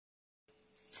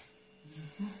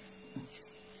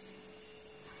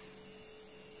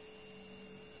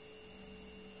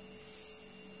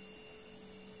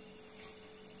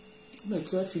le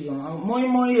 12 yon.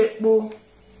 Moi ekpo.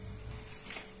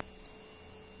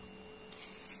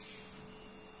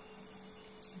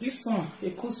 This one,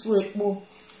 ekusu ekpo.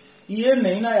 Iye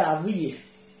ne ina ya wiye.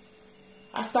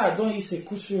 After I don't eat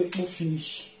ekusu ekpo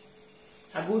finish,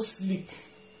 I go sleep.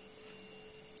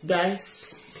 Guys,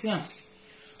 see,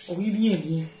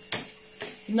 obedient.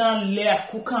 Now layer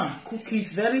cook it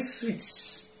very sweet.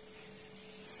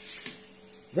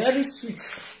 Very sweet.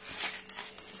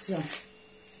 See,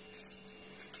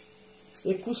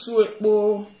 ekusu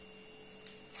ekpo.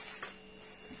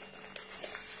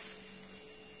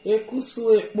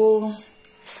 Ekusu ekpo.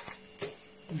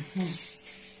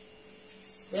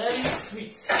 Very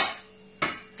sweet.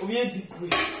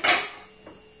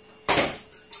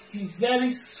 It is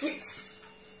very sweet.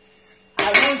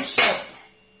 I won't chop.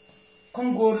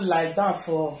 Can't go lie down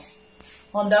for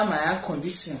under my air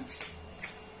condition.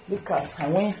 Look at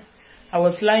when I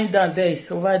was lying down there,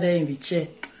 over there in the chair,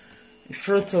 in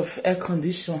front of air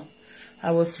condition.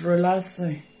 I was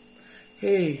relaxing.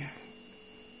 Hey.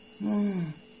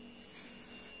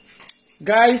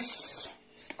 Guys,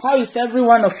 how is every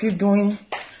one of you doing?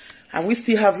 Are we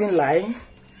still having line?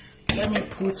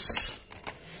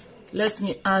 Let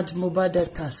me add mobile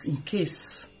data in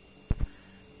case,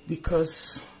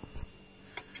 because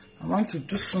I want to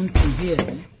do something here.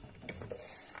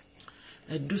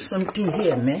 I do something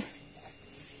here, man.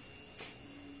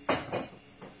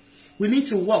 We need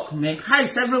to work, man. How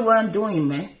is everyone doing,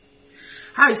 man?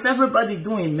 How is everybody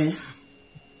doing, man?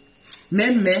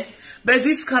 Man. But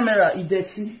this camera is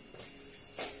dirty.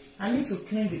 I need to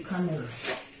clean the camera.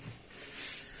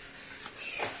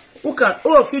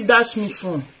 If you dash me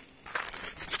phone.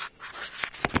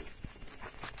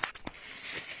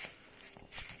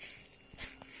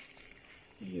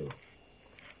 Yo.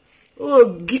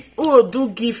 Do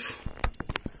gift.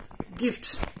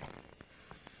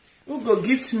 Who go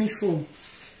gift me phone?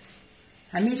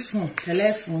 I need phone.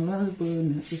 Telephone.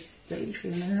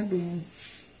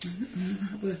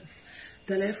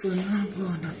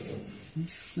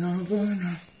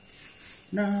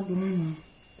 No.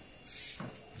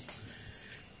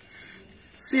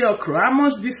 See okra. How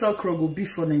much this okra will be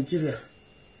for Nigeria?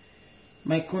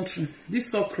 My country.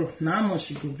 This okra, now how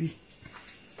much it will be?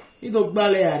 It go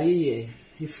bale ari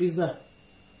a freezer.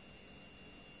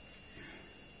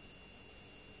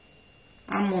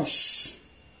 How much?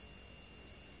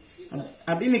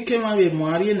 I've been came out with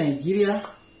Mari Nigeria.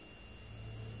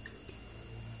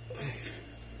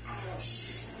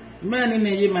 Man in a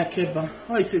year, my keba.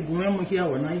 Oh, it's a good here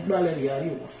when I ballet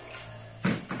ari.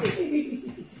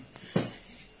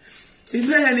 If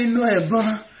I didn't know a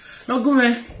bar, no go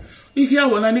me. If you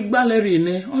want any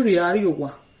ballerina or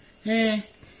Yariowa,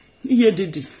 ye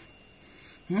did it.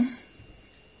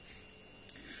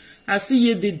 I see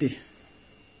ye did it.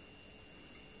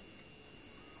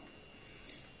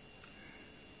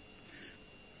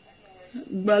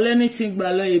 Anything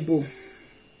balletable.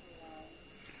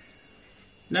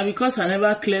 Now, because I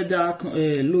never cleared that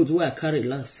load where I carry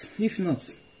last. If not,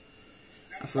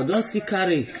 if I don't still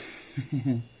carry.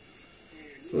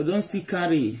 So don't still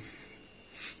carry.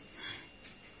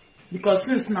 Because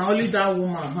since now only that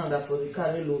woman that for the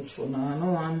carry load for now.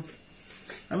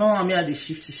 I don't want me at the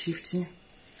shifting.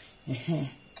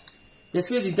 They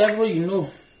say the devil you know,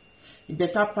 it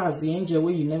better pass the angel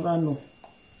where you never know.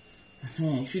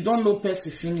 If you don't know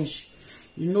person finish,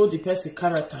 you know the person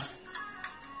character.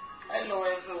 Hello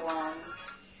everyone.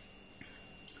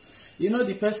 You know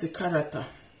the person character.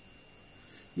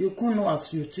 You can't know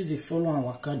as you till they follow and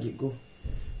waka they go.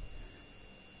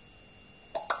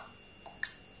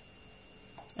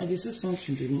 And this is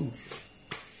something they move.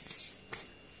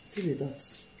 Till it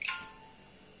does.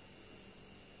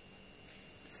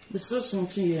 This is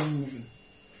something here moving.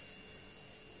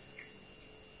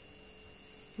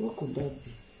 What could that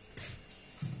be?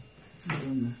 I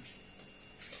don't know.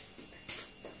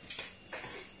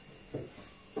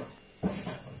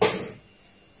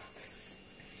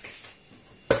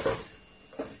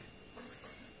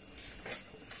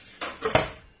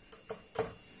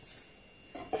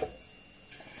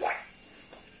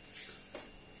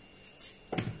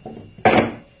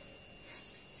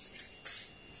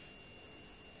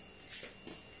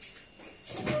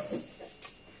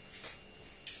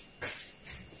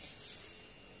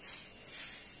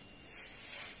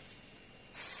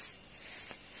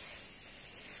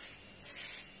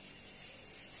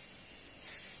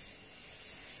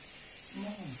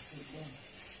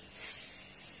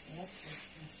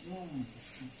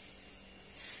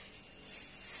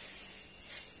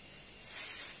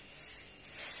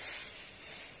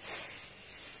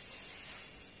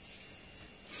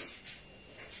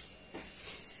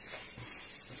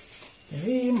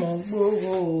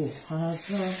 gbogbo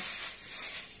àtàn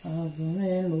àdùn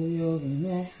mẹ́nu yọrí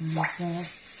mẹ́ta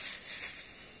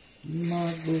má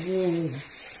gbogbo.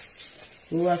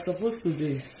 We were supposed to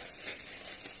do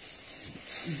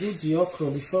the okra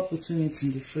before putting it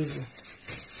in the freezer.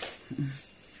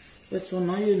 But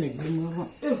now you need to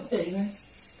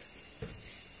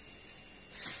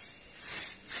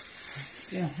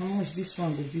see how much this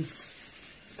one will be.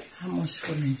 How much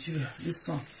for Nigeria? This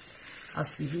one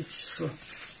as a huge so.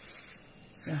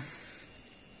 Yeah.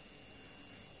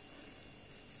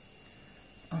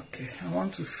 Okay, I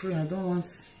want to free. I don't want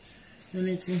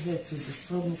anything here to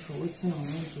disturb me for waiting. I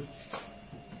want to.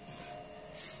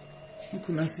 You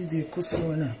can see the coast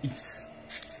when I eat.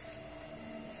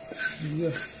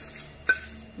 Yeah.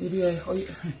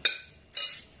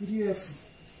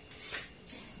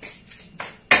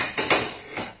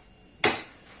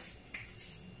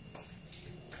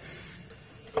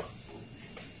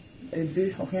 A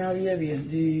bit of here,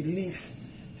 the leaf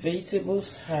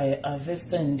vegetables I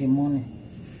harvested in the morning.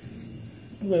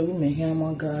 Where we may hear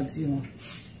more guards, you know.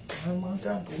 I'm not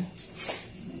going.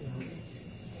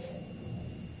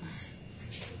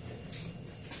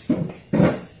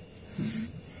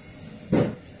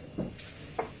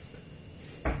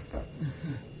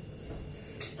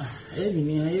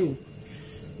 Me, I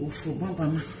for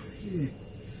Baba.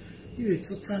 You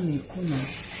totally corner.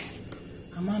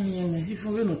 A man, if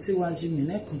you not see what you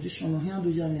mean, air condition or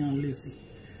handle Jammy and lazy.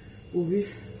 We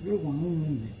one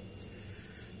woman.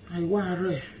 I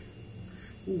worry.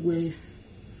 We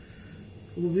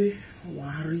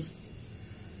worry.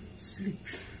 Sleep.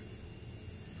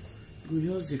 We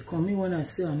just they come me when I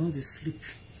say I know they sleep.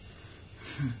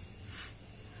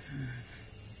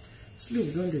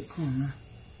 Sleep don't they come now?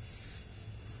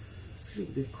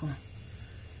 Sleep they come.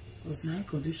 Because now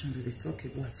conditions that they talk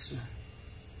about so.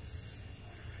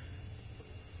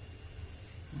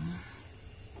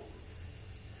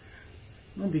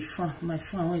 No be fun. My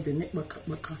fun when they make back.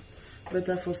 But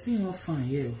I foresee no fun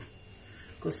here.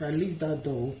 Because I leave that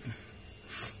door open.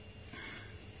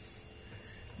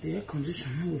 The air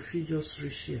conditioner will feel just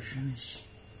reach here finish.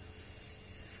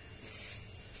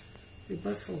 The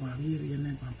back for one year you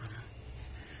never.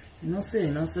 You know say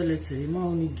an answer letter, you might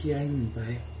only gear in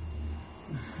by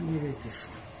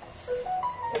beautiful.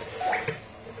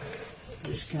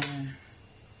 Which can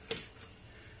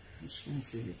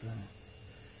see it down.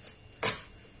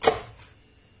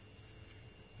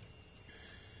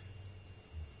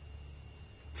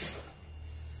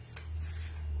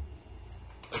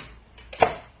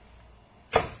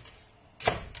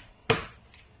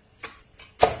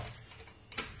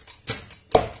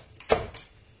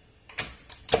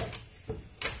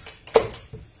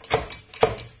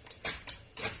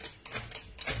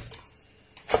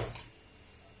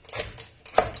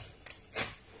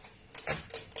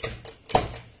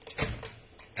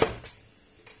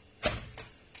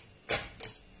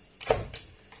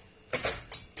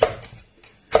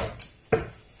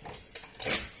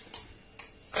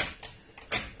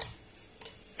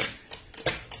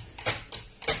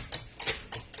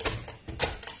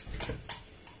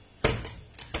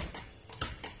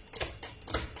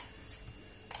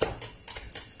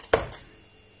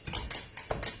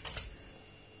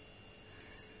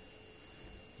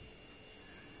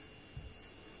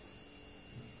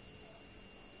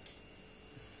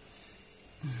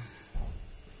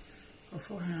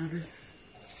 For Harry.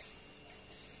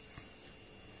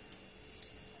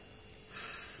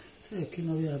 Take you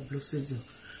know we have blue seeds.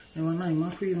 And when I'm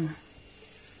up here,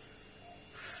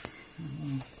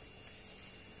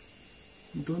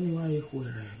 don't know why you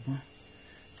wear it.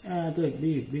 I had a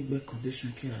big back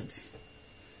condition carried.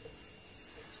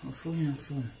 For your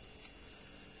phone.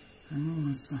 I know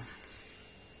my son.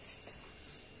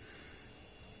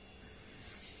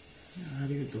 How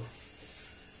do you do?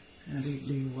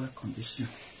 Really work condition.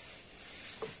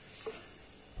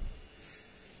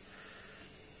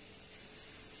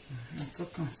 I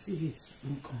can see it.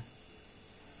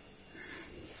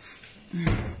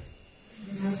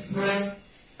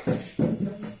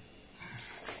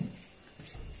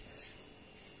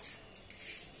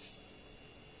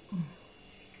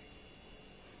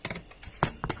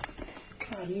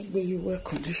 Carry where you work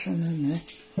condition in there.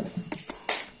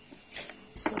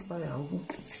 So by our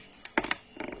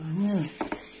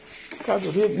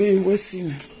we see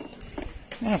me.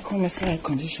 Now come inside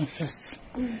condition first.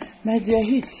 My dear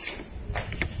heat.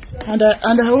 And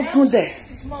I open there.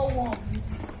 It's more warm.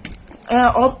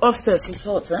 Upstairs is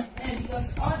hot, eh? Yeah,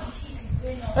 because all the heat is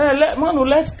going on. Manu,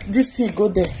 let this thing go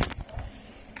there.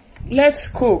 Let's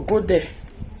go there.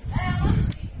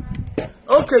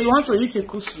 Okay, you want to eat a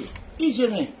kusu? Eat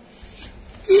me.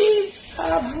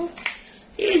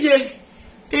 EJ,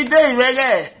 Ide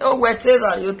Rege, oh,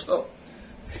 whatever you talk.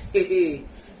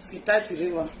 Skitati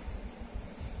river.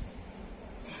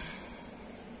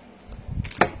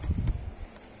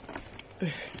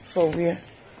 For where?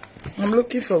 I'm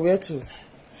looking for where to.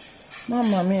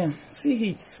 Mama mia, see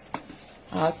heat.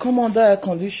 Come under air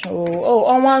condition. Oh,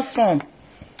 on one song.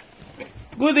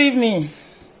 Good evening.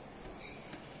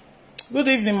 Good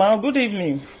evening, ma'am. Good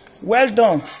evening. Well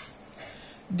done.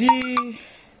 The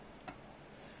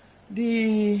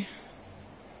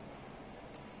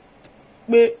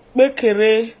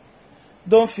Bekere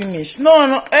don't finish.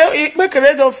 No,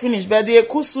 Bekere don't finish, but the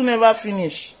Ekusu never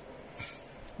finish.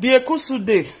 The Ekusu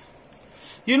day.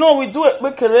 You know, we do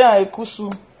Bekere and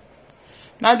Ekusu.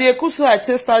 Now the Ekusu I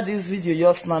tested this video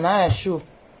just now. Now I show.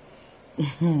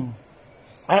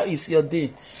 How is your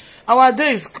day? Our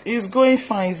day is going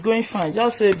fine. It's going fine.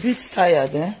 Just a bit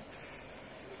tired, eh?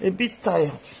 A bit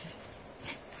tired.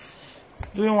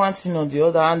 Doing one thing or the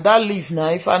other. And that leaf now,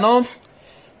 if I don't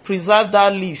preserve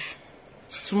that leaf,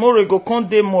 tomorrow you go can't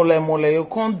dey mole. You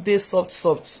can't dey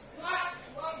soft.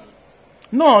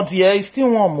 No, dear, it's still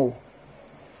warm. Oh.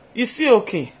 It's still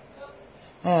okay.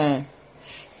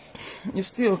 It's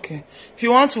still okay. If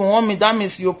you want to warm it, that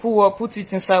means you put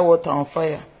it inside water on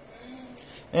fire.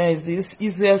 It's the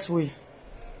easiest way.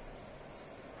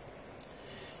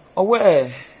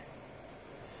 Well,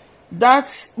 that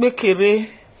Bekere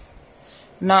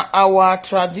na our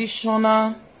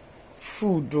traditional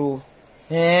food, oh.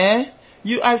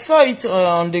 I saw it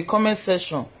on the comment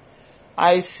section.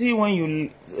 I see when you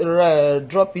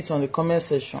drop it on the comment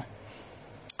section.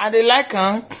 And they like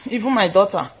her, even my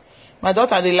daughter. My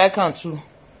daughter, they like her too.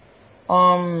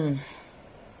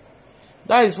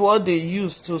 That is what they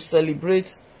use to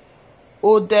celebrate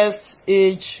oldest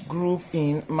age group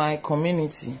in my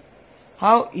community.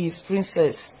 How is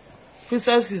Princess?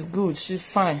 Princess is good. She's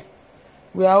fine.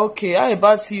 We are okay. How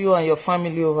about you and your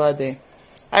family over there?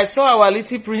 I saw our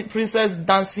little princess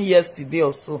dancing yesterday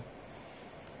also.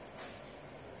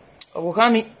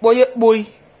 Boy.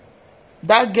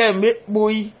 That girl make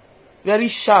boy very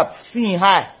sharp, seeing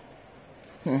high.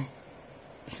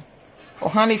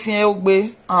 Ohani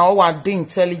Fiogbe and one day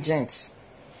intelligent.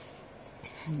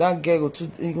 That girl go to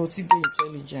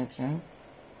intelligent, eh?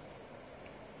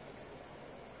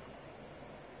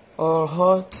 Or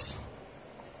hot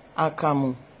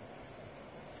akamu.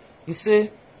 He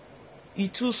say e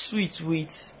too sweet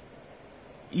with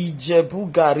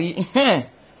Ijebu gari.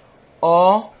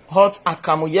 Or hot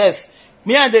akamu. Yes,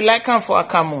 me and they like am for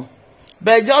akamu.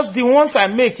 But just the ones I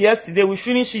make yesterday, we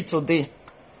finish it today.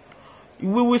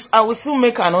 I will soon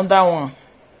make another one.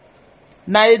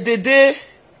 Now the day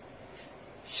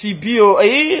she be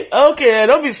okay,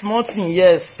 don't be smarting,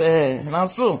 yes. Now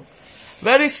so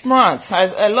very smart.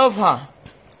 I love her.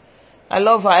 I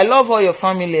love her. I love all your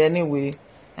family anyway.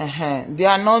 They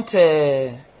are not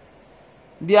they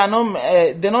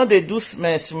know they do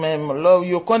love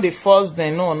you can't they force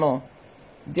them. No.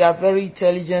 They are very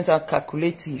intelligent and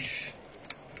calculative.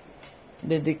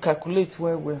 They calculate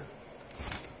well.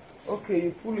 Okay,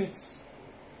 you pull it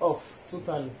off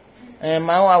totally.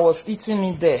 I was eating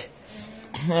it there.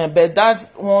 But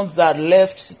that ones that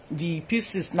left the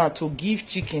pieces now to give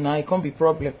chicken, it can't be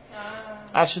problem.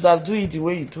 I should have do it the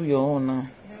way you do your own now.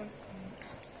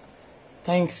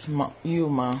 Thanks, you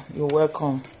ma. You're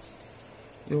welcome.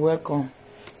 You're welcome.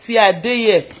 See, I did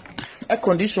here. Air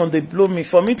condition they blow me.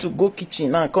 For me to go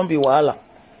kitchen now, it can't be wahala.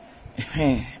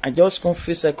 I just can't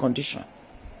face air condition.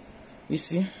 You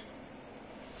see?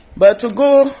 But to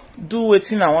go do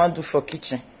wetin I want to do for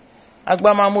kitchen.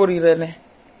 Agbamamori rene.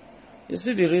 You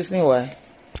see the reason why?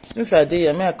 Since I did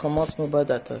here, I come out mobile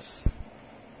datas.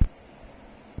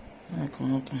 I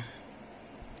come out.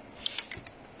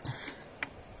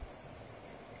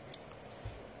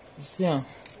 You see,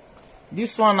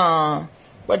 this one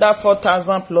whether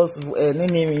 4,000 plus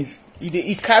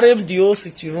it carry the whole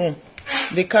city room.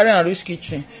 They carry and reach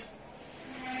kitchen.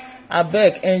 I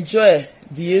beg, enjoy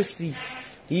the AC.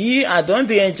 I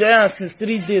don't enjoy it since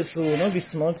 3 days, so not be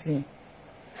smarting.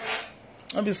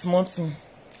 Not be smarting.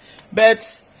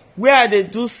 But where they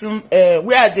do some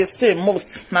where they stay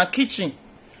most, na kitchen.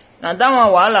 Now that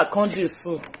one wahala can't do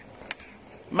so.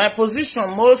 My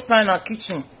position most time na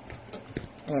kitchen.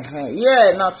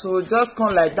 Yeah, now to just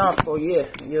come like that for here.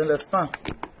 You understand?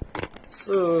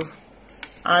 So,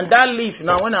 and that leaf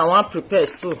now when I want prepare,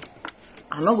 so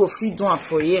I not go feed one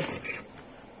for here.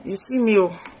 You see me,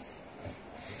 oh.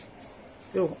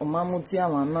 Yo, Omamudia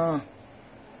mana.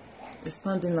 It's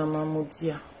standing on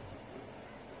Mamudia.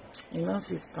 You know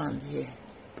if you stand here.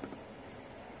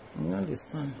 You know the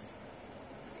stand.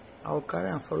 I will carry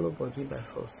and follow body by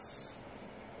force.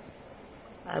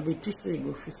 I be too say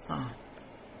go fit stand.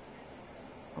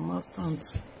 I must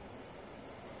stand.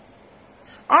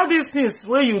 All these things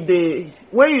when you dey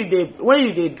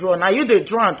draw, now you dey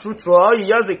draw and true or you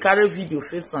just dey carry video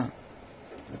face am.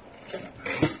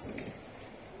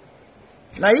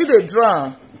 Now you dey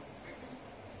draw.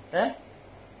 Eh?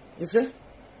 You see?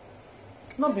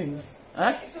 No be me.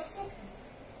 Eh?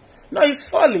 No, it's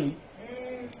falling.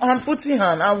 I'm putting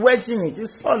hand, I'm wedging it,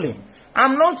 it's falling.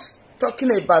 I'm not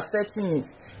talking about setting it.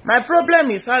 My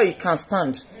problem is how it can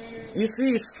stand. You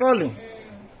see, it's falling.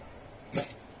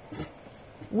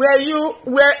 Where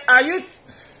are you?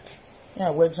 Yeah,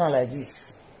 wedge on like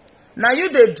this. Now you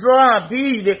the drawer,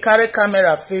 be the carry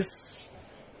camera face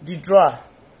the drawer.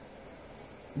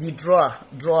 The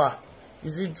drawer.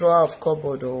 Is it drawer of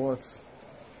cupboard or what?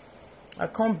 I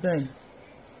can't bend.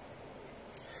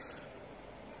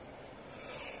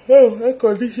 Oh, air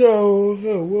conditioner.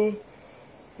 Oh,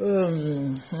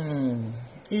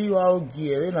 you are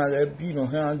gear, and I be no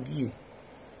hand gear.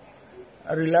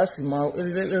 I relax him out.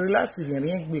 Relax him,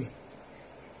 ring be.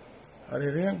 I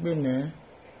ring be, man.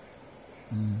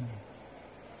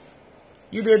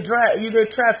 You dey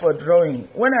try for drawing.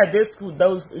 When I did school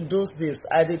those days,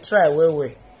 I did try well.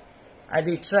 I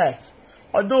did try.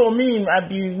 Although I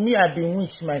be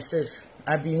witch myself.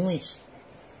 I be witch.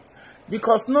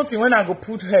 Because nothing when I go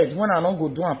put head, when I don't go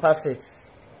do am perfect.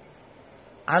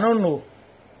 I don't know.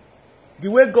 The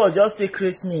way God just take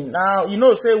create me. Now, you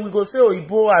know, say we go say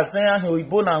Oyibo as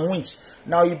Oyibo na witch.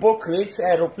 Now Oyibo creates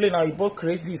aeroplane, now Oyibo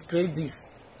create this.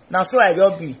 Now so I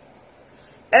just be.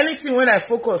 Anything when I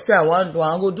focus say I want do,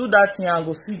 I go do that thing and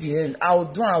go see the end. I'll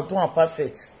do am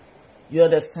perfect. You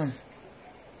understand?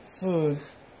 So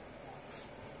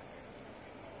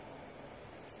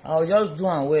I'll just do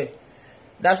am well.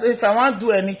 That's if I want to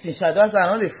do anything, that's I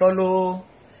know they follow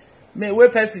me where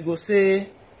person go say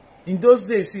in those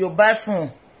days you buy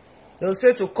phone. They'll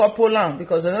say to couple am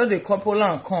because they know the couple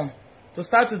am come. To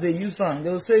start to the use am,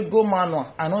 they'll say go manual.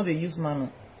 I know they use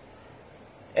manual.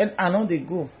 And I know they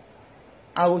go.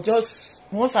 I will just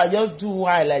once I just do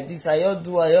why like this, I don't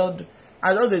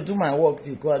they do my work,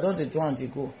 they go. I don't they do and they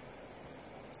go.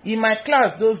 In my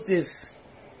class those days,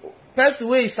 person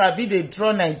wey sabi dey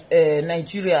draw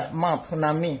Nigeria map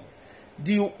na me.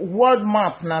 The world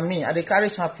map na me. I dey carry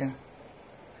champion.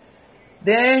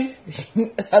 Then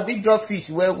sabi draw fish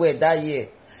well that year.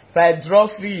 If I draw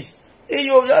fish,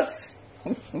 you just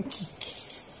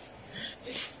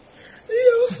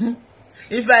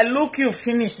if I look you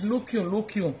finish, look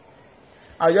you.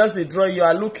 I just dey draw you.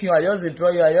 I look you. I just dey draw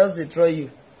you. I just dey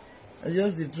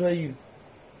draw you.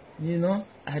 You know,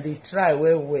 I dey try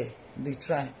well. They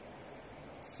try.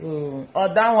 So,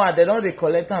 that one, they don't they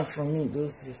collect them from me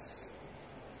those days.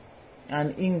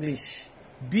 And English.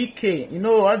 BK, you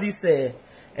know all this, I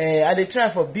they try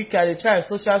for BK, I they try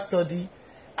social study.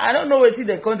 I don't know what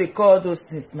they call those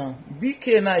things now.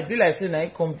 BK now, it be like saying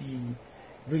it can be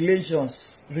religion.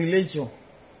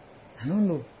 I don't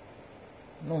know.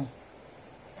 No.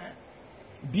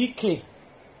 BK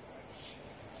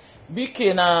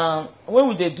now, when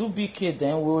will they do BK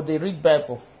then? Will they read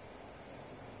Bible?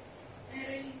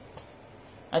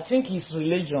 I think it's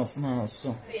religions now,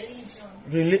 so.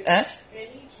 Religion.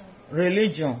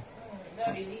 Religion. Not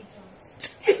religions.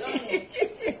 I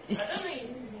don't know in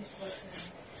English, but.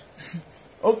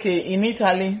 Okay, in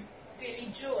Italy.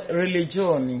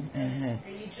 Religione.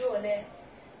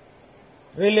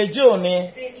 Religion.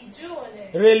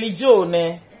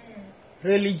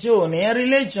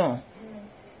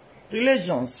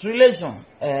 Religion.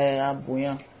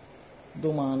 Abuya.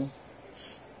 Domani.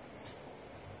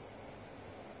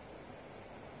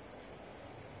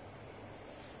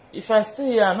 If I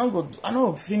stay here, I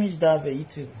don't finish that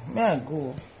vegetable. May I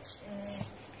go?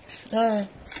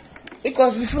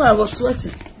 Because before I was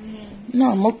sweating.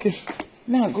 No, I'm okay.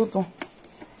 May I go down?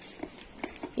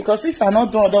 Because if I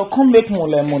not done, they'll come make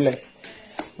mole. They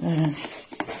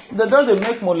don't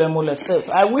make mole self.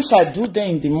 I wish I do them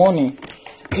in the morning.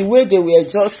 The way they were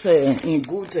just in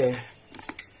good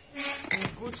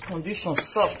condition,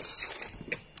 soft.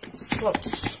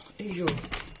 Eyo.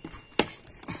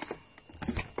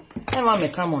 I want me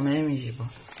come on my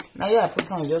now yeah, I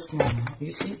put on just now. You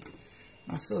see?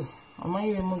 And so am I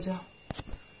even moja?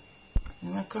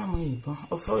 I come on you.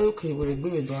 Of okay, will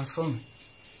agree with our phone.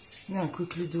 Now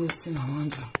quickly do it in a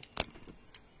wonder.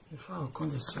 Before I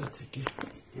come to sweat again.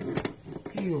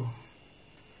 You.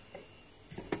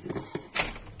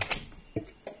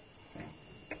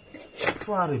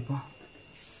 Before I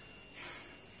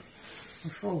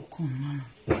come,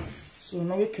 man. So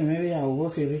now we can maybe I will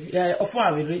work it. Yeah, of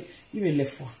I will read. You will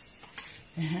left for.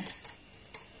 The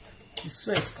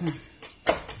sweat come.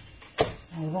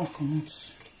 I won't come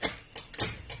out.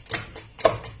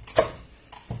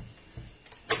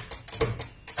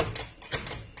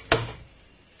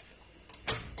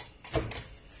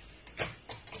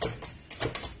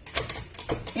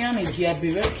 Yani giabe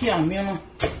we ki amino.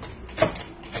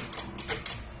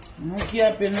 No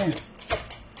giabe no.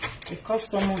 The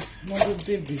customer no do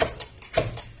baby.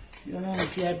 You know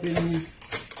giabe no.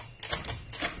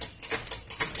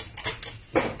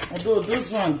 Although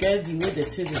those one get the way they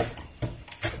take it,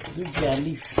 do their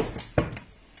leaf.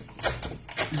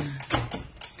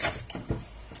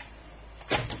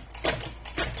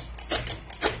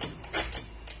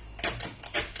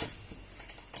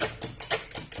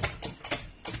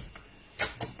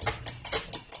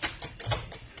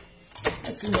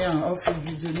 Let's me off a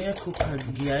video near cook a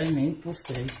name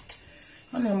posted.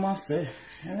 On a master,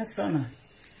 and a son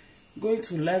going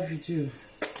to live video.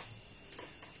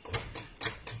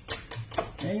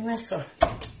 Even so,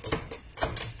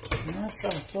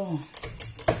 at all.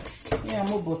 Yeah,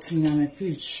 I'm about to my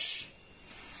page.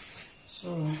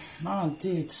 So now I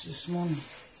did this morning.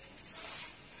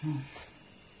 I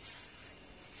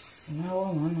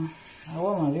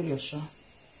want my video show.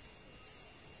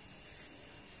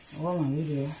 I want my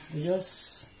video. We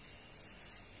just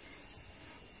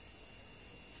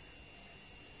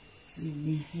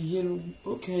yellow.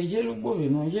 Okay, yellow boy,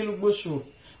 no yellow boy show.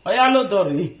 Oh, yeah, lo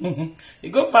Dory. You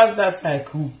go past that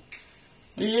cycle.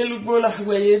 You look bola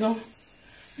where you know.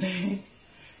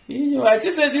 You I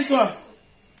just said this one.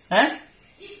 Eh?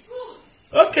 It's good.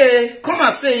 Okay, come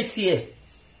and say it here.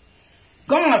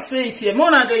 Come and say it here.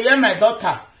 Mona de hear my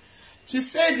daughter. She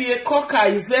said the cocker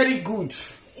is very good.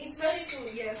 It's very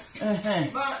good, yes.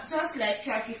 But just like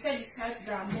I prefer the sides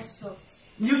that are more soft.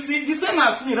 You see, the same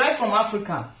as me, right from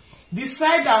Africa. The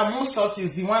side that are more soft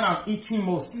is the one I'm eating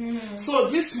most. So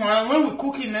this one, when we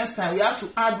cook it next time, we have to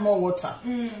add more water.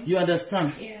 You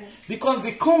understand? Yeah. Because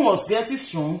the corn was getting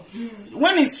strong.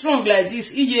 When it's strong like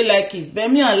this, you like it.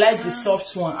 But me, I like the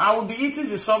soft one. I will be eating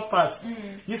the soft part.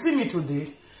 You see me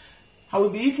today? I will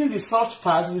be eating the soft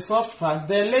part.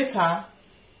 Then later,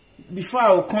 before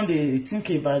I will come to think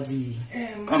about the...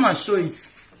 come and show it.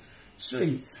 Show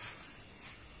it.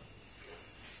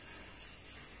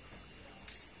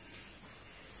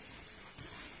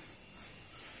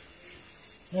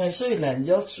 Yeah, show it like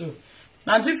just show.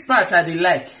 Now this part I dey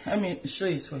like. Let me show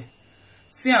it way.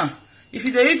 See, if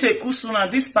you dey eat a kusu, now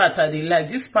this part I dey like.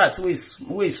 This part way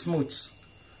smooth,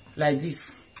 like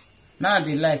this. Now I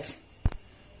dey like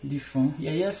the phone.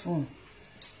 Yeah, phone.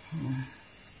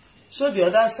 Show the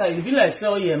other side. You be like say,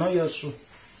 oh yeah, not your show.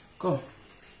 Go.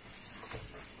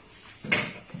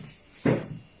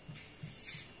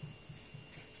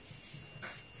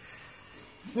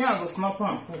 Me I go snap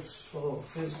and post for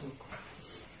Facebook.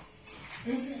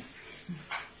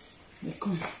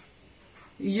 Come.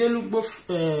 Yellow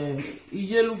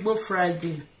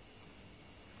Friday.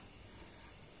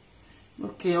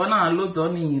 Okay, on a load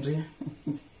on here.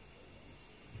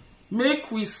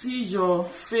 Make we see your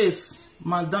face,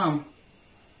 madam.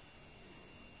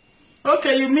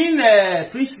 Okay, you mean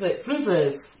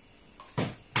princess?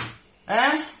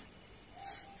 Eh?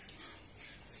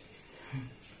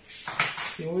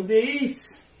 She will eat.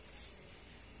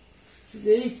 She will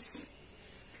eat.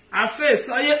 Her face,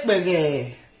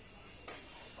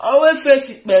 always face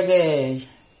it,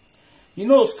 you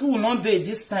know, school not day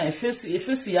this time. Face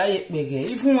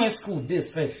even when school day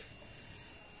safe.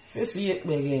 Face it,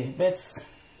 but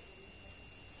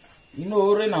you know,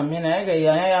 already I mean,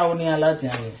 I only allowed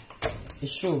it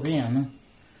should be, no.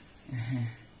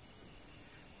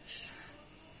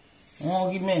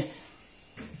 Give me.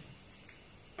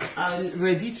 I'm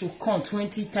ready to come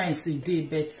 20 times a day,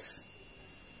 but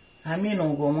I mean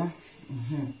on Goma.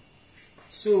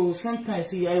 So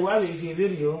sometimes I will give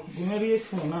video, you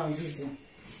phone now video.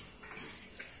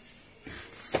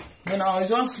 Then I'll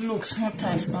just look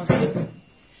sometimes and say,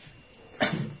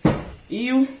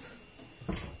 you,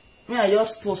 when I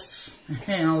just post,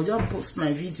 I'll just post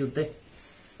my video there.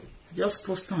 Just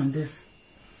post on there.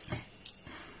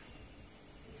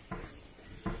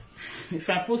 If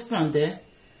I post on there,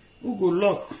 who go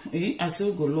lock? I say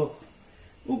who go lock.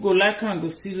 Who go like and go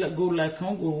still go like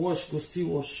and who go wash, go still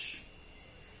wash.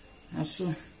 And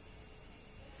so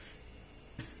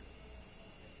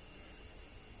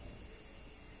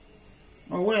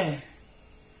or where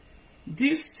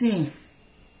this thing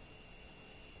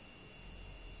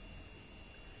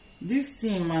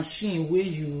machine where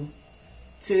you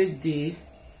take the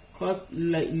cut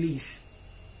like leaf.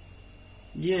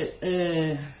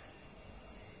 Yeah,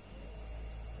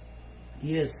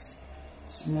 yes.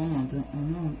 Small madam.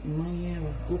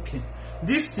 Okay.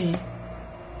 This thing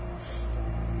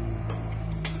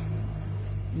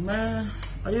Man,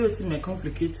 are you waiting my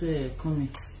complicated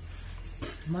comments?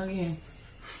 Maggie,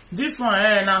 this one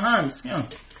in our hands, yeah.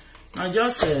 I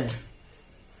just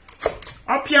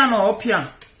up here no up here.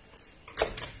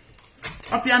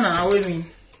 Up here now, I mean.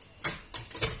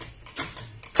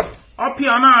 Up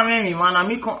here now, I mean, man,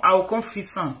 I will come fit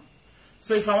some.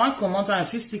 So if I want come out, I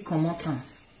still come out.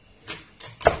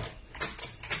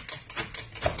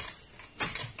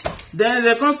 Then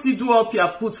they can still do up here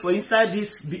put for inside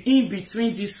this, in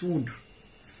between this wood.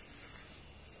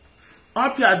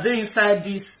 Up here, they inside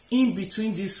this, in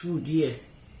between this wood here.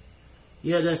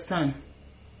 You understand?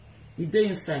 With the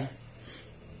inside.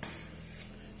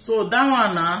 So that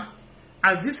one now,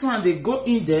 as this one they go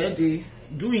in there, they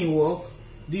doing work.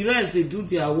 The rest they do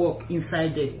their work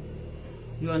inside there.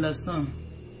 You understand?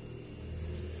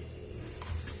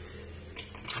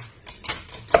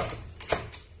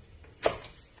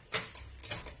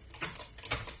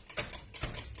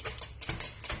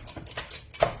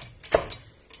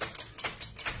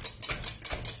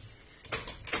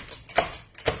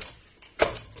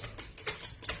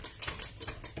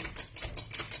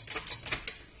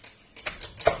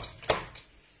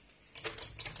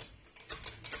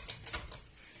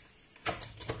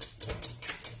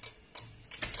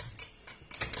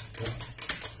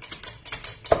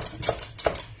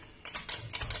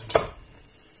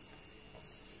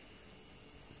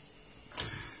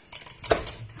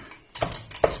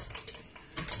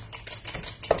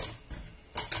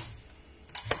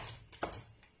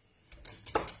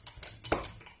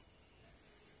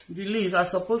 The leaves are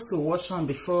supposed to wash them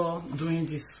before doing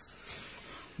this,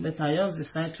 but I just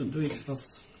decide to do it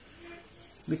first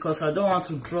because I don't want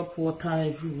to drop water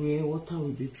everywhere. Water will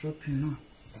be dropping now.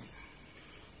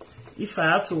 If I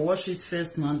have to wash it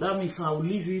first now, that means I will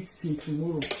leave it till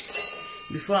tomorrow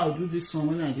before I will do this one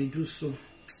when I do so.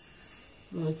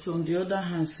 But on the other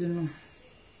hand, you know,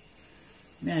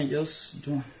 may I just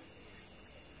do.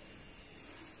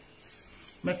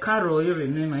 Me caro ere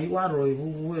na iwa ro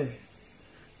iwu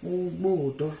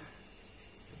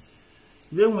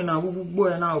Then when I will go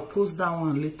and I'll post that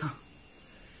one later.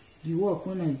 The work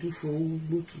when I do for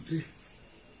Ugbo today,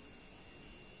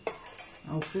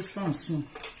 I'll post that soon.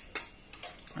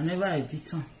 I never edit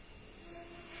them.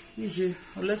 Usually,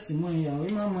 unless the money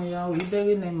we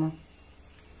bury them.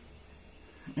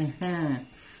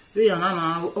 They are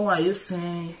now. Oh, I just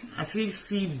saying I feel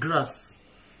seed grass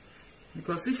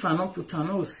because if I don't put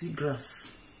on seed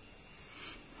grass.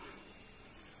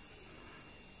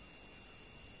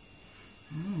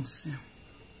 See.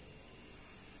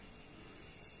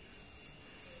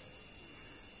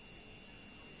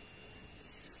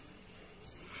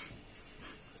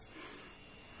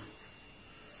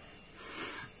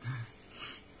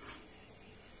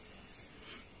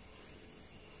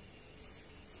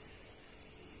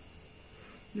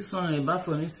 This one is bad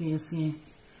for anything.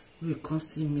 We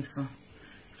constantly missing.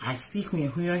 I stick me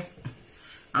here.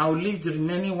 I'll leave the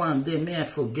remaining one there. May I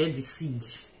forget the seed.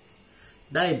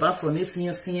 That about for next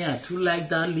I too like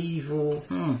that leaf. Oh,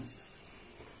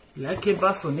 like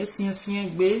about for next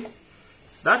be.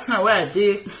 That time where I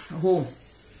did home,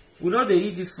 we know they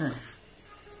eat this one.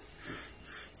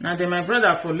 Now then my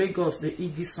brother for Lagos they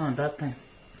eat this one that time.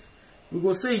 We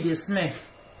go say they smell.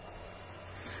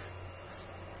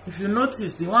 If you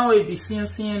notice the one where be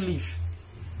seeing leaf,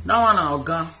 that one our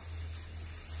gone.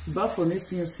 About for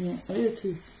next are you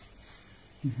too?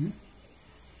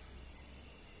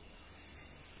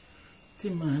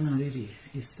 Man, really,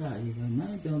 it's that even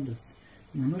I don't understand.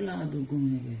 No, no, I don't go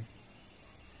again.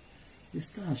 It's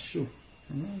that show.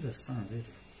 I don't understand really.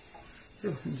 So,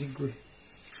 Jigwe.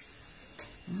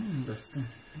 I don't understand.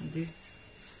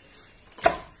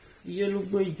 You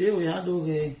look boy, there we are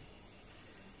doing.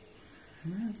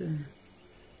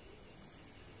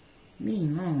 Me,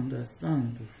 no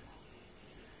understand.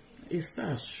 It's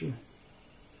that show.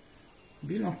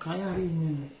 Be no carry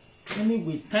me.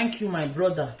 Anyway, thank you, my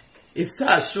brother. It's still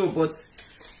a show, but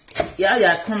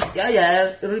yeah,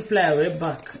 reply right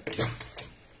back.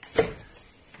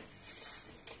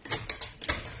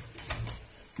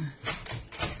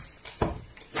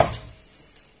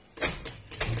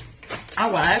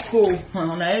 Our echo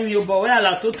on a boy, I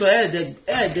like to the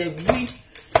we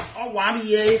or 1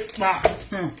 year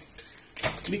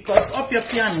because up your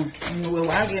piano, you will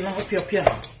again up your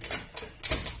piano.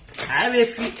 I have a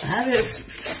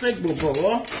segment.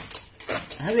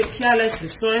 I have a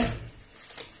careless soil.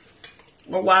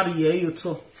 What worry you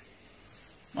to?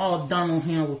 All down on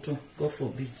here, God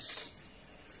forbid.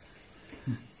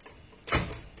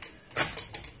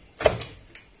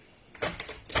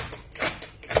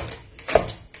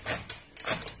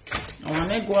 I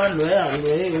want to go and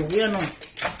lawyer, we are not.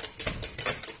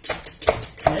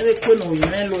 Maybe no, you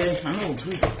may lose. I no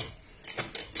agree.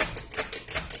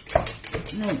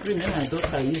 No agree. Me my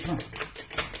daughter use them.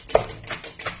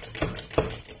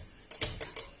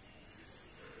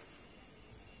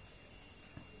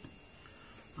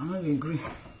 I don't agree.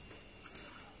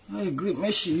 I agree.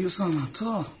 Make she use them at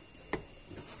all.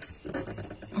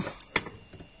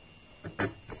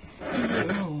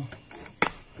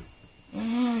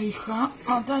 Oh, you can't.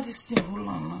 Oh, that is still hold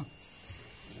on now.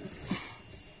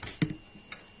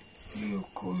 You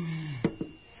come.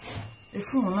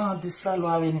 If you not this salary,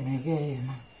 I will make it.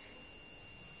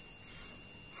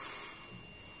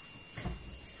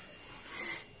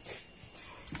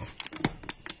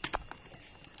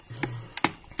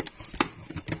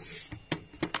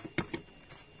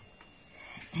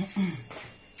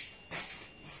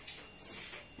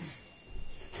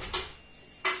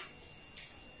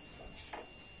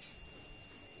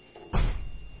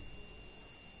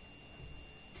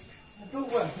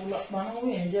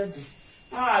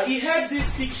 Ah, he helped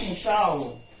this kitchen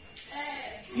shower.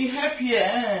 He helped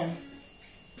here.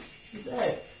 He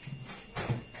helped.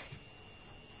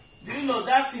 Do you know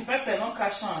that in pepper no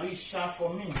cash and rich shower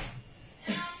for me?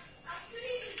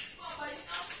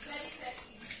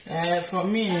 For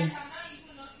me.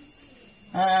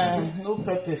 No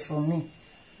pepper for me.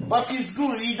 But it's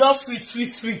good. It's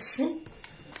just sweet.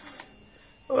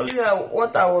 Only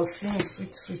what I was seeing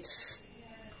sweet.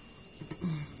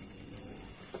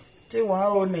 Te wa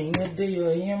o na yin de yo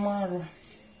yin maro.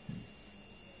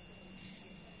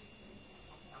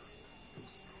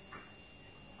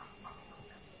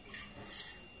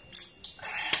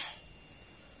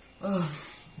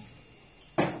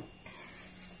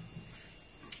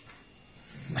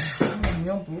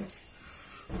 Nyombo.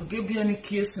 Oge bi any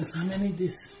cases how many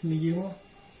days me you.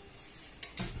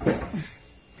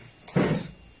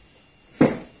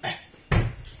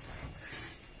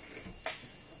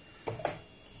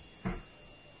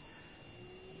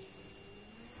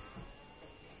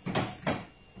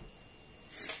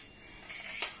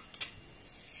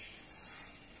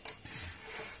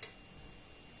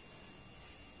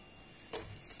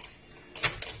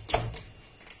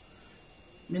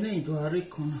 Mene do are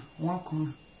corner, one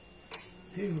corner.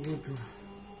 Here we go do.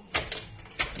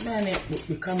 Mene put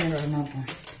the camera now.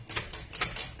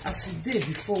 As the day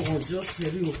before was just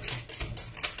very okay.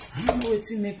 I don't know what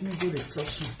to make me go the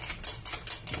touch on.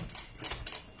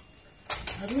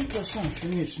 I don't touch on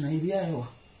finish na area.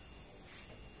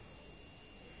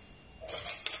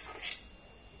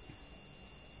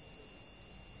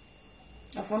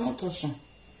 I for not touch on.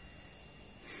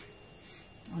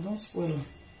 I don't spoil it.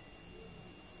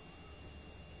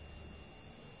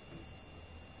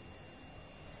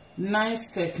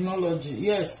 Nice technology,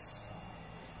 yes.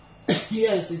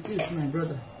 Yes, it is, my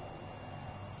brother.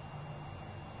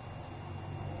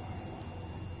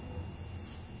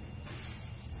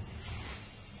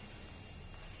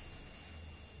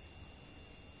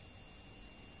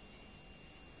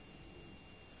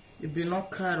 It be not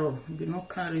carry,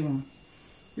 on.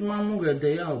 The man move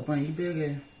the out, but he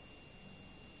beg.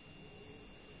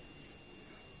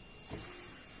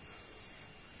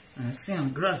 I see on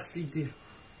grass, see there.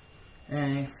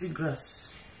 See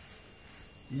grass.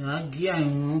 Yeah, gear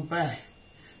in buy.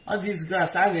 All this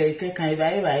grass, I very can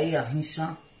buy here.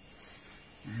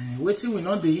 Waiting we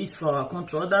know they eat for our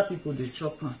country. Other people they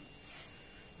chop on.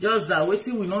 Just that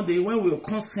waiting we know they when we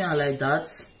come see like that.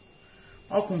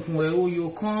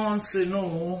 You can't say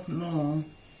no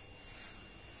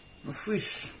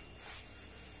fish.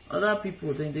 Other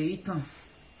people then they eat them.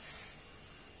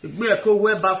 The bear go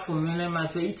way back from me. My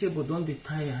vegetable don't they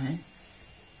tire,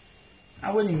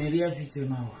 I will in a real video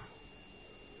now.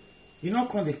 You not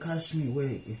going to catch me where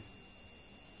again.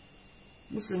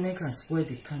 You say make us spoil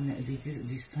the camera,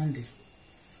 the standing.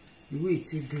 The way it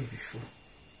did before.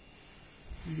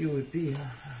 You will be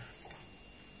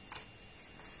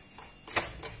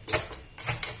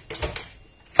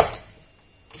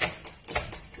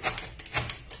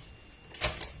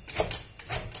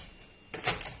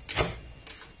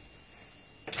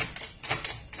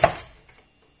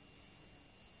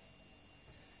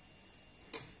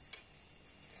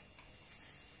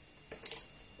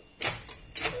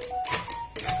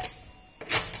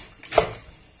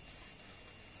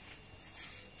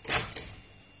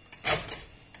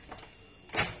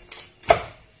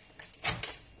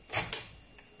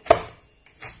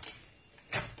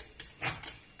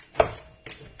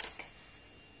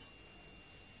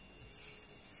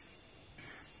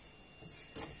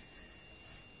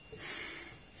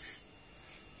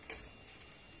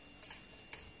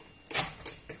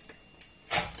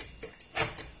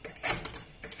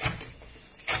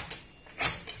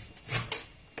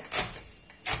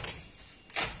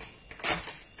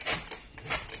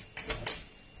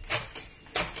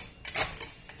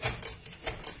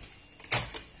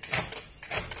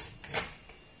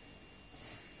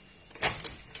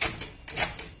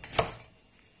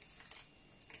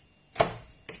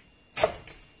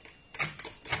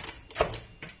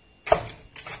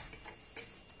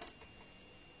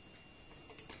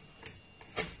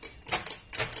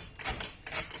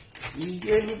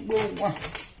one.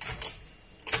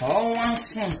 All one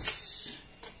sons.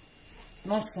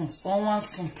 Nonsense. All one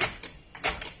son.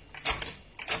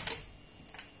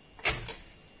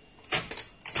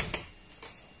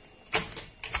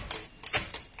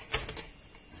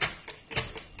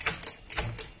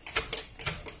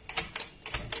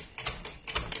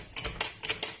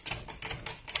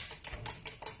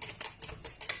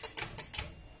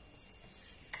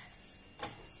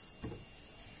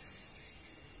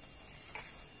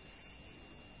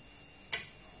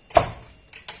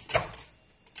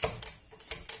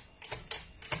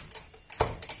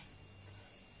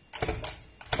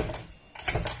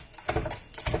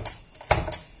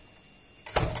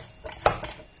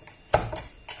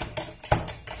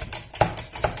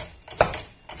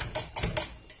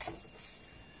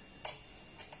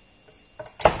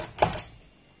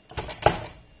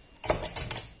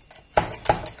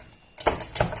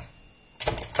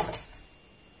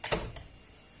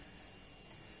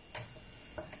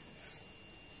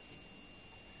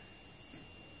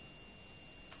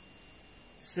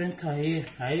 Center here,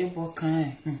 I work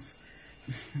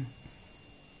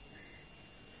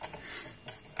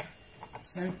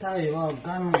Center here,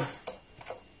 Ghana.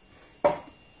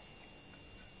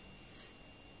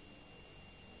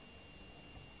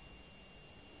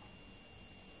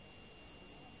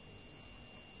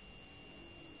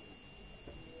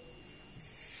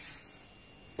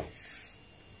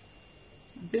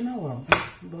 Been a while,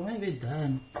 but maybe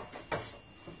done.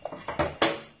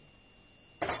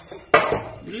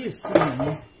 You still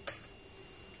money.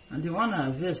 And the one I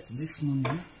harvest this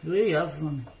morning, do you have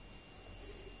money?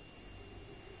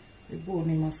 The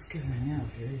bone must give me a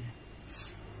very.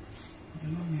 I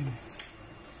don't know.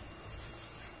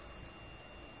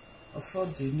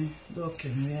 Afford the dog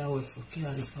can wear away for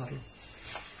carry parlo.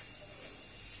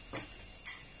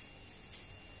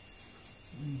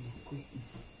 Quick.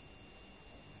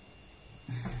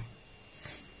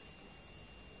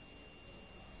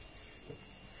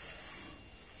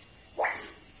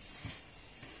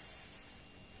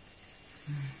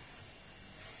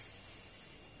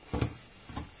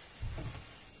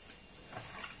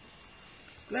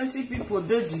 Plenty people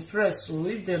they depressed, so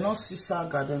if they not see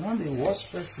saga, they not the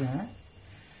worst person. Eh?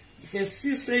 If you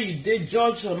see say you they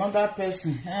judge another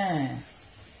person, and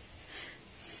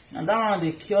that one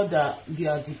they cure their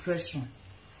depression.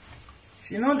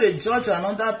 If you know they judge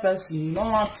another person, you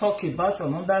don't want to talk about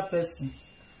another person.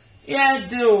 Yeah,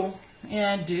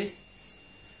 they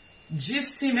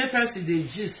gisting a person they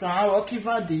gist, and I work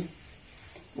over day.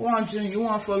 You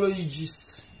want follow you gist.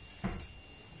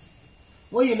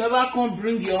 When you never come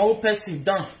bring your whole person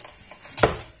down.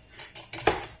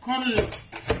 Come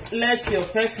let your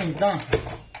person down.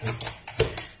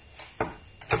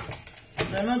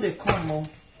 They know they come more.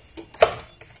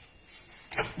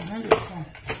 They know they come.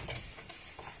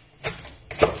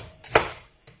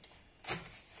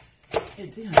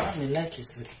 It didn't have me like you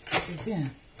said. It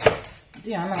didn't. It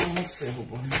didn't have me say,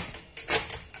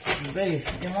 baby,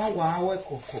 you want one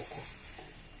work or cocoa.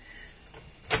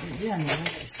 It didn't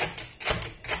like you said.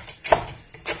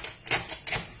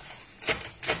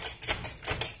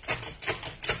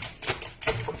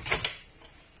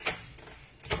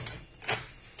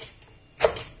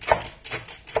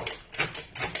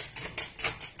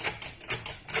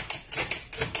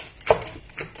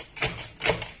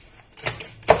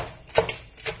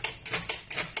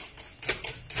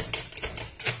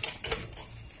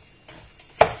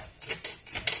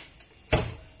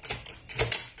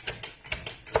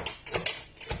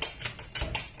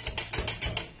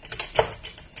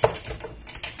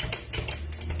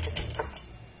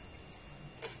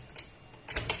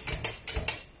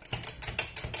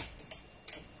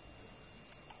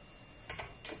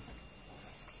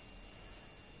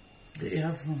 They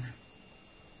have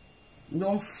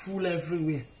don't fool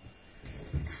everywhere.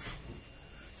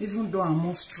 Even though I'm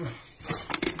monstrous,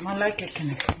 I like it in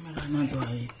the camera. I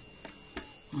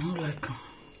don't like them.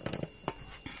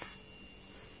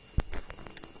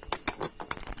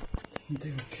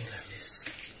 They're okay like this.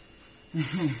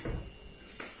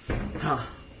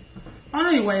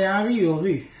 Anyway, I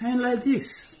read and like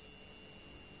this.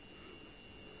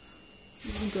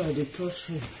 Even though they touch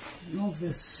her, no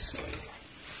verse.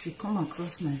 If you come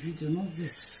across my video, no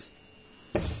verse.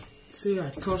 See, I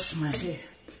touch my hair.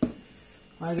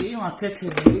 I remember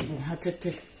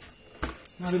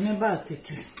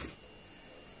Atete.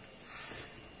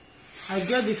 I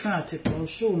get different Atete. I'll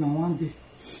show you one day.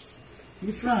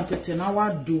 Different Atete. Now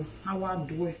I do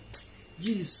it.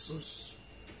 Jesus.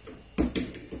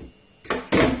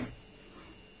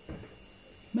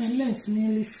 My lens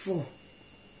nearly full.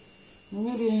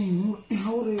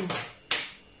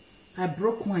 I I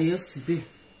broke one yesterday.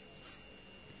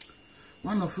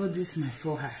 One of all this my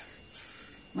forehead.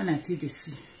 When I take the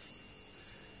see,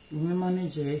 we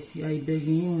manage it. You are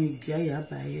begging me, Gaya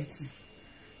by it.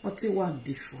 What it work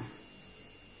different?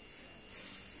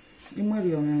 You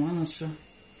marry on one or so.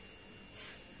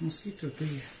 Mosquito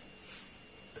there.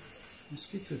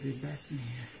 Mosquito they bite me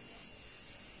here.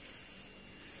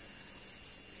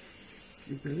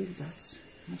 You believe that?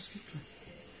 Mosquito.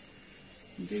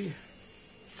 There.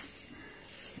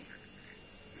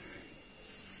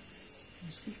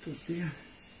 Mosquito there.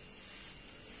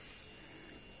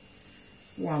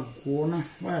 Wagona,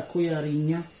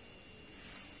 Wakuyarinya.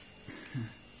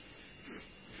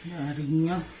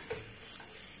 Yarinya.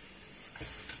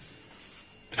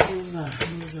 Those are.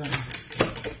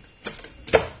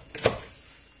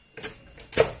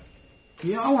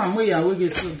 You know one way I will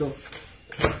get so dog.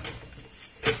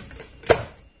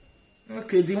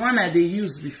 Okay, the one that they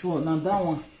used before, now that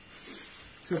one.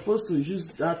 Supposed to use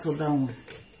that other one.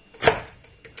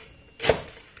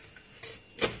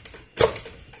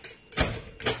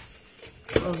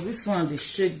 Because this one they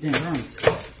shake them around.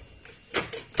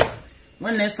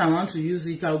 When next I want to use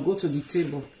it, I'll go to the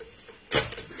table.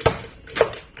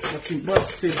 But the bought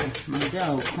table, now there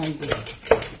I'll come go.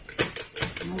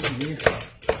 Oh yeah.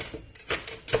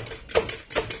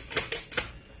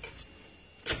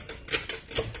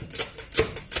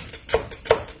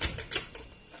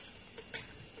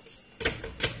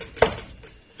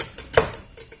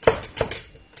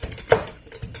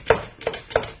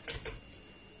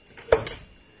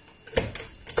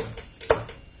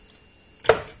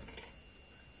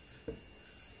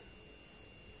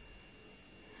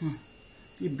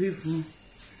 The beef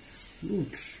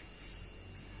good.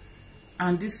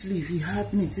 And this leaf, he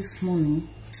had me this morning.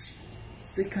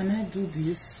 Say, can I do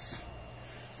this?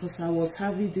 Because I was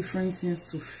having different things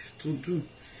to do.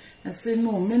 I said,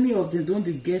 no, many of them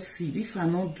don't get seed. If I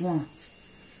not do one,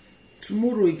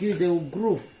 tomorrow again they will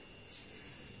grow.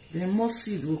 Then more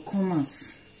seed will come out.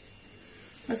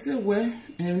 I said, well,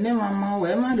 and then mama,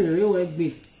 where am I the real work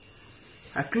be?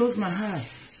 I close my eyes.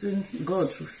 Say,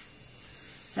 God,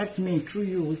 help me through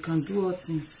you. We can do all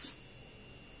things.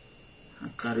 I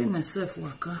carry myself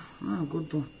waka. Now I go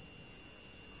down.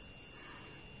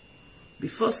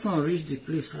 Before sun reach the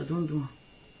place, I don't do.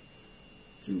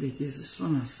 Think this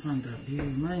one is sand. I be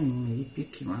remind me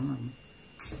picky mama.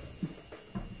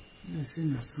 I see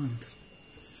na sand.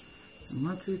 I'm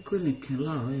not taking killer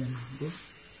oil. Go.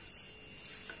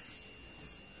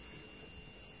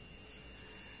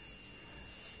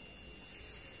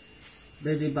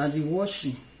 But the body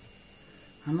washing,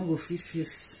 I no go fit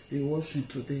face the washing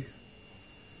today.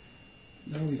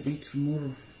 That will be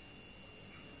tomorrow.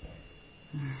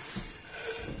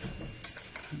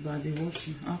 Body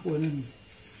washing, I will need.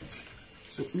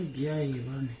 So me gear you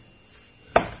run.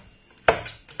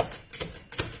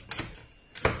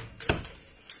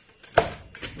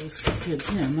 Was sick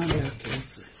again, another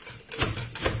case.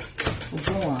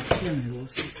 Oh, I can't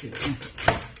was sick again.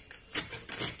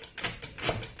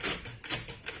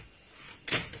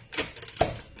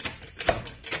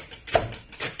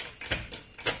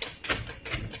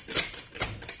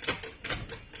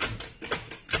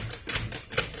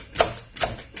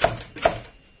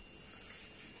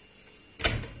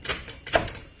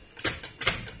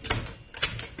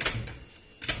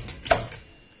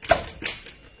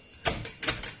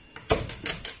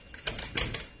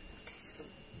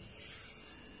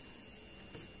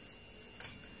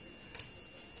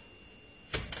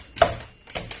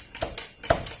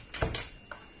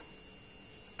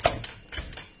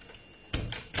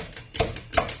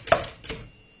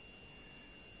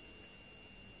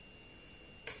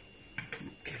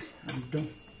 I'm done.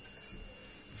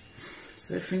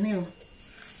 C'est fini.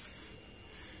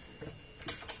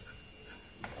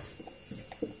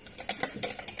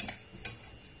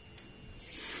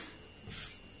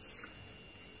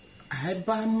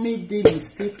 I made the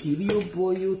mistake. You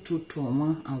boy you to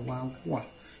trauma and wow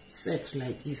set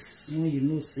like this when you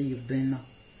know say you burn up.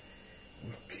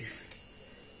 Okay.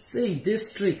 Say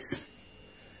this straight.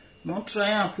 Don't try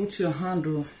and put your hand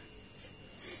on.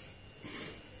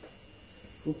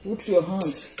 You put your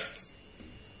hand.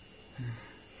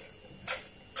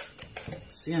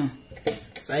 See,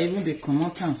 so even the come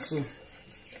out and so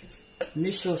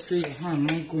make sure say your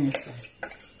hand not go inside.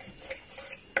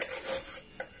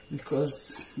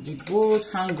 Because the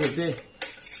both hand go there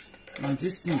and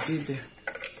this thing did there.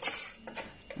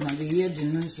 Now the hear the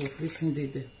noise of everything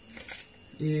did there.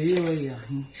 You hear ya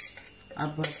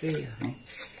Ababe ya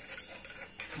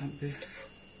Abe.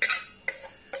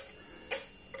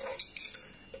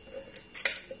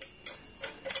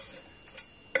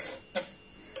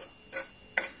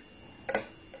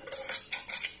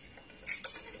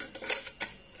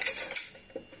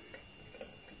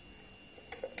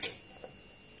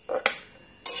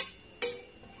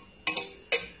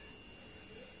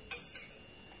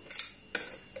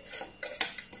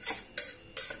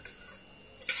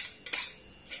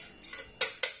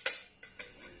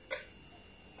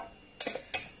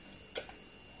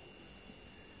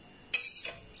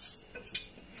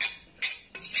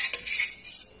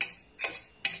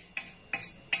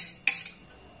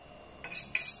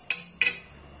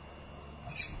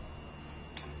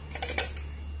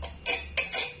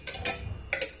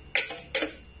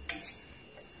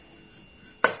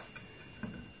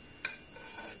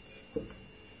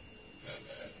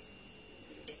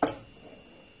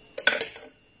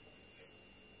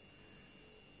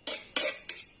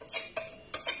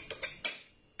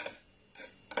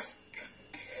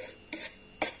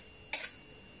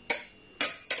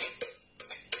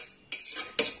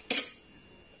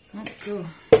 sure.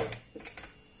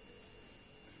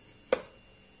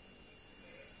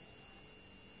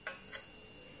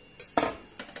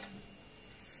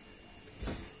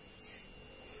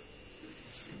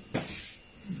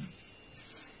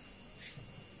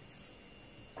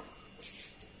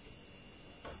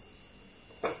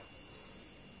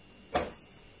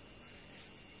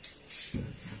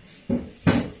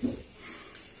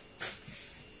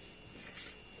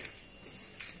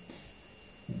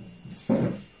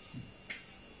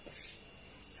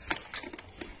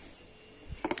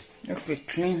 Okay,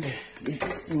 clean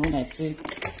this thing when I take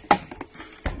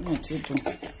to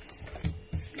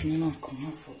clean and come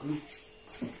out for good.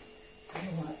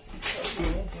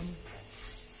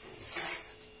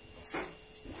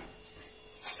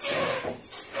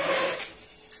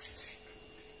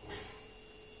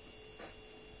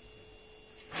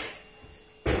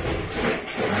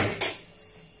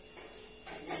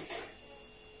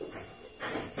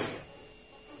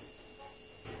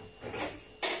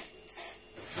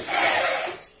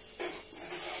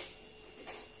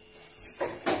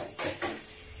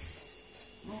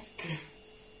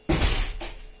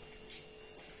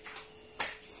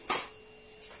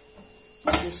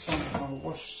 This one I'll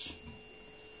wash.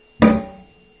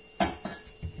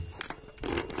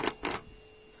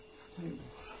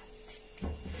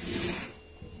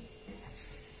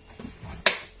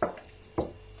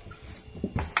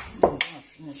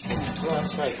 Finish. Go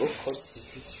outside, go cut the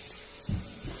video.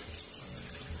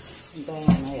 That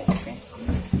one I think.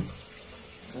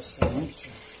 Just a minute.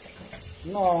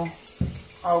 No,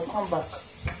 I'll come back.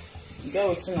 Get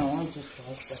what I want to do for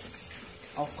outside.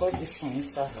 I'll cut this one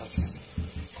inside house.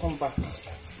 Come back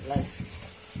live.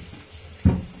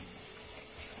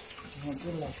 I'll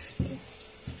do live again.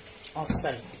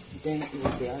 Outside, then it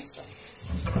will be outside.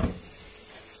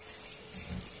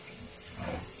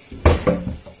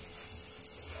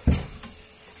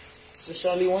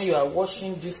 Especially when you are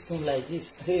washing this thing like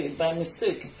this, hey, by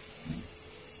mistake,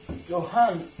 your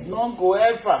hand don't go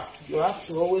ever. You have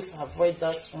to always avoid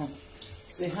that one.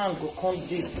 See, hand go come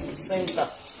deep, center.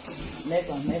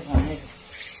 Never, never, never.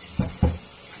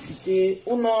 They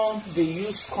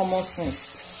use common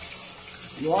sense.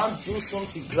 You want to do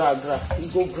something gra, you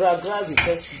go gra the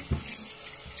person.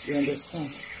 You understand?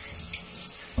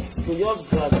 So just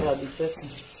gra the person.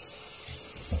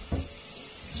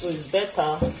 So it's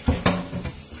better.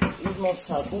 You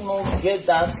not get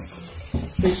that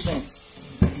patience.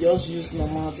 Just use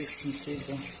normal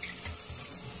disinfectant.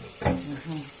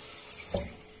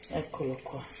 Eccolo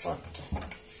qua, fatto.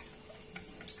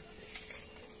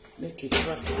 Make it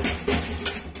dry.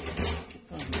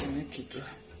 Make it dry.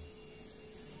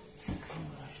 Alright.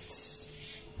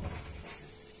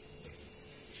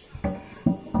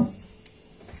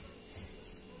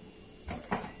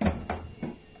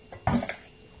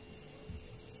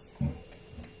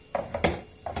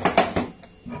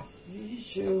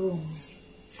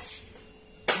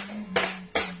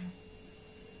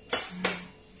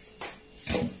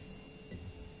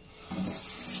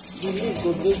 The leaf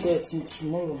will do that in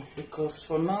tomorrow because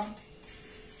for now,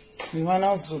 we want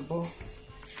to zobo.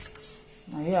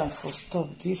 Now here for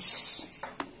stop this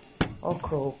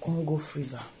okra or Congo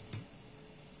freezer.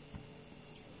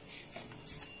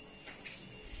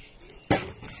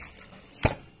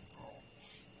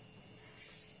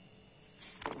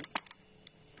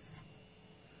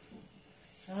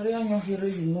 Ari anyo here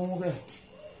you know where.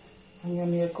 Anyo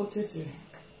near cottage.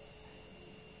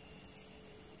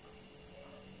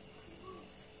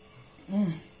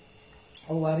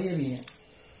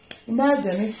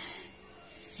 Imagine it.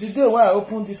 The day where I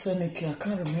opened this Seneca, I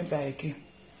can't remember again.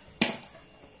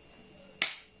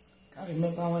 Can't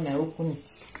remember when I opened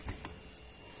it.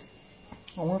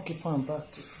 I want to keep on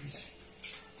back to freeze.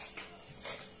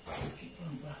 Keep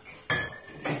on back.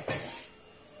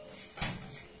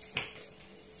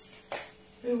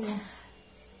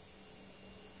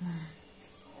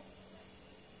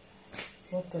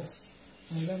 What else?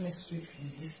 And let me sweep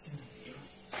this thing.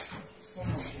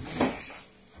 Some of them.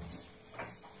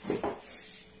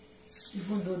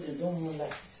 Even though they don't want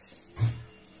light.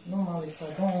 Normally, if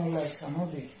I don't want light, I know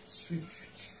they sweep.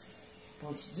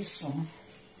 But this one,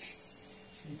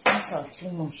 the things are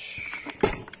too much.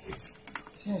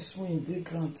 Things were in the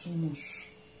ground too much.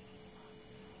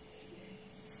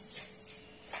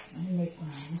 Let me make my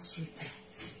own sweeper.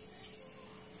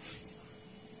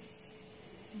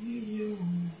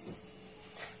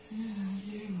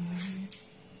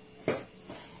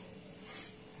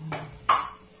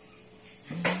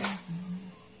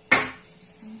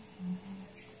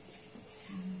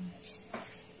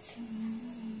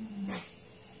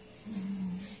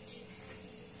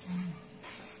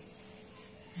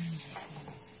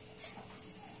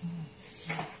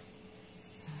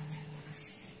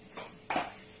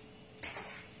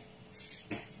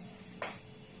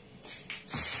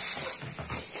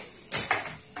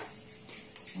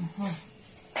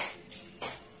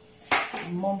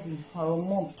 I will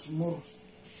mop tomorrow.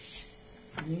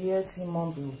 You hear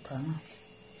Mom be with her.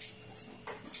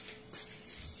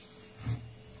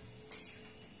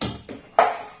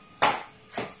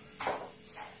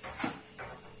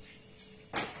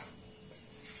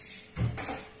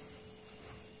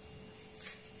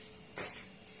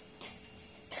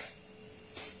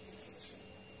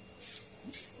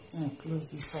 And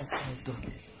close this outside door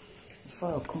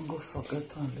before I can go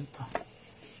forget one later.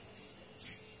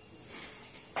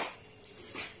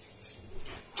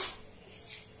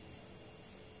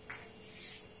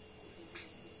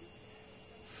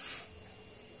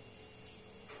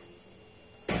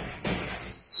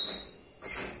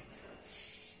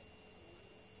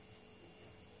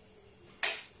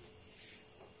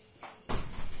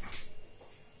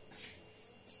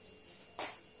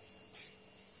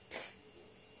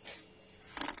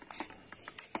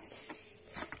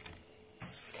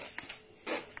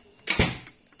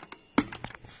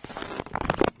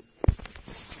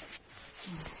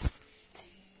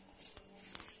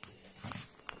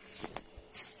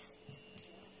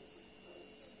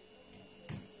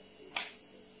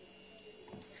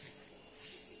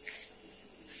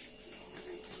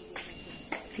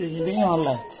 Okay, you didn't on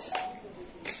lights.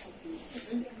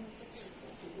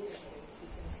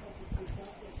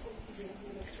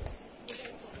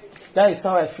 That is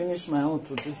how I finished my own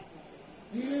today.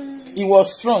 It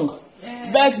was strong.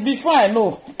 But before I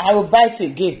know, I will bite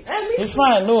again. Before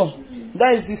I know,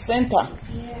 that is the center.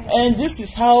 And this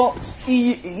is how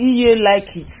Iye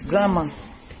like it, grandma.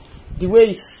 The way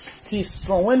it's still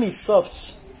strong. When it's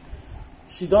soft,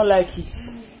 she don't like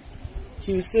it.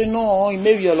 She will say, no, it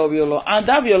may be yolo. And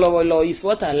that yolo is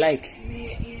what I like.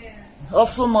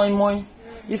 Also, moi.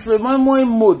 If the moi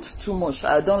mode too much,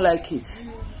 I don't like it.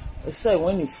 Except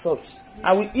when it's soft.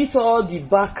 I will eat all the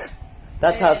back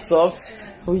that are soft.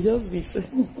 I will just be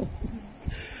saying.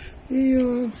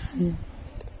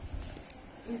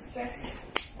 It's better.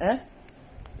 Eh?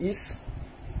 It's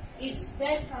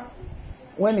better.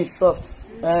 When it's soft.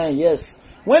 Yes.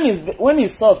 When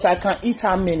it's soft, I can eat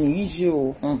how many?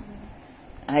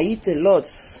 I eat a lot.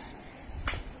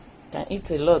 I eat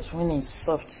a lot when it's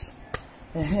soft.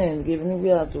 Give me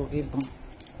where to give them.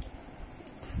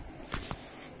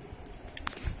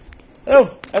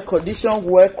 Oh, a condition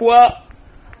work.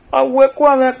 I work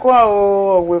man.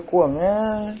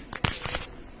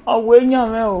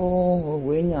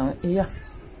 Yeah.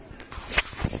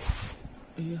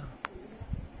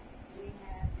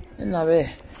 Na be,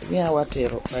 bien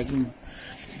watero bagin.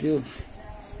 Do.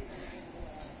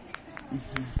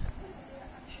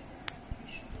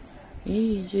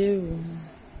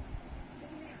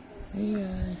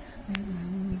 Yeah.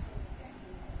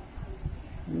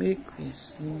 Make we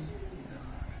see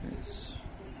yes.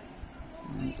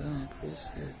 Madam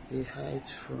Princess, they hide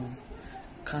from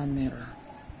camera.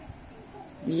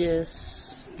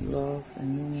 Yes, love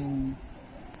and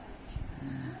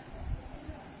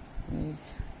make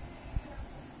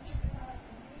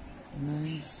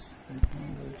nice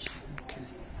technology. Okay.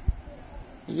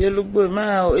 Yellow boy,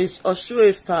 man, is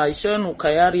Oshu star. Ishonu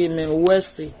Kayari me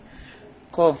Westy.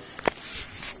 Call.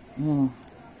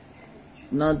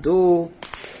 Now do,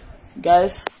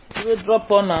 guys. We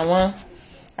drop on that one.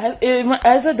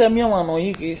 I said them young one on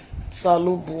you.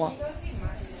 Salubua.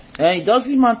 It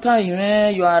doesn't matter,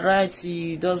 you are right.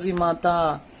 It doesn't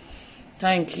matter.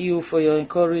 Thank you for your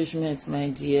encouragement, my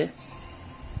dear.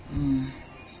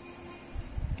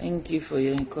 Thank you for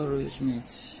your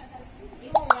encouragement.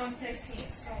 Even one person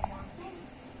is someone.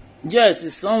 Yes,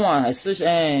 it's someone.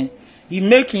 Especially, he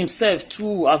make himself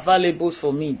too available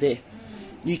for me there.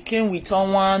 He came with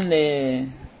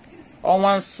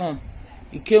one son.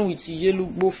 He came with the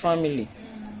Yelugbo family.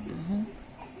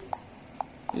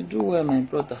 You do well, my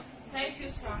brother. Thank you,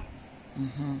 sir.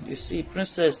 You see,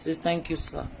 Princess say thank you,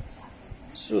 sir.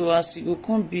 So as you go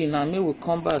come be now, me will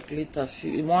come back later.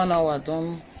 1 hour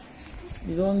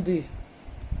you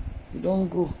don't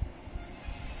go.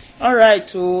 All right,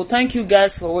 so thank you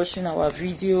guys for watching our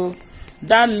video.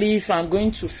 That leaf, I'm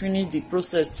going to finish the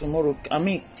process tomorrow. I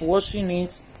mean, washing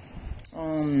it.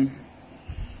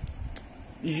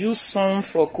 Use some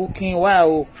for cooking while I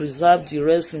will preserve the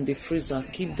rest in the freezer.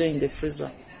 Keep them in the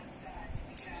freezer.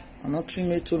 I'm not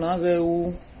tomato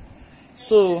now.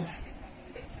 So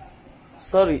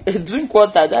sorry, drink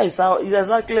water. That is how it's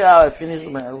exactly how I finish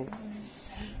my own.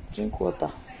 Drink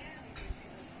water.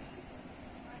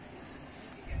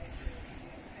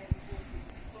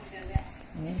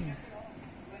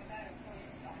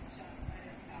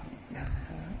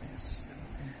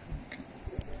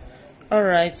 All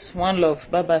right, one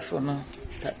love. Bye bye for now.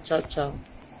 Ciao.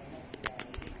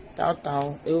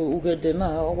 Tao, ugede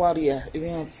na warrior,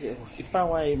 even at you. If I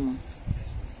were him,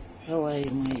 how I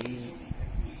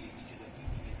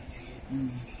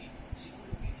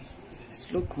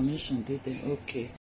slow connection did they? Okay.